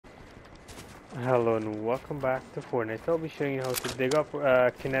Hello and welcome back to Fortnite. I'll be showing you how to dig up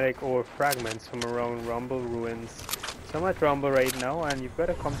kinetic or fragments from around Rumble ruins. So I'm at Rumble right now and you've got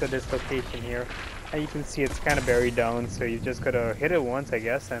to come to this location here. And you can see it's kind of buried down, so you just got to hit it once I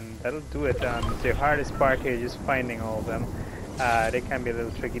guess and that'll do it. The hardest part here is just finding all of them. They can be a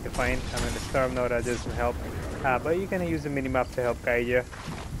little tricky to find. I'm in the storm now, that doesn't help. But you can use the minimap to help guide you.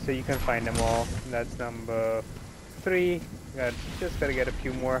 So you can find them all. That's number 3. Just got to get a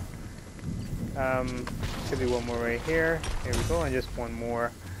few more. Should be one more right here. Here we go, and just one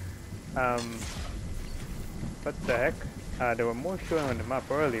more. What the heck? There were more showing on the map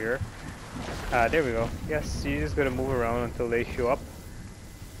earlier. There we go. Yes, you just gotta move around until they show up.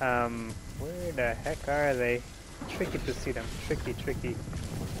 Where the heck are they? Tricky to see them. Tricky.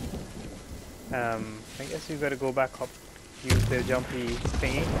 I guess you gotta go back up. Use the jumpy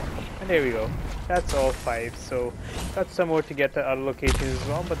thingy. And there we go. That's all 5. So got some more to get to other locations as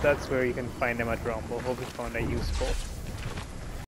well, but that's where you can find them at Rumble. Hope you found that useful.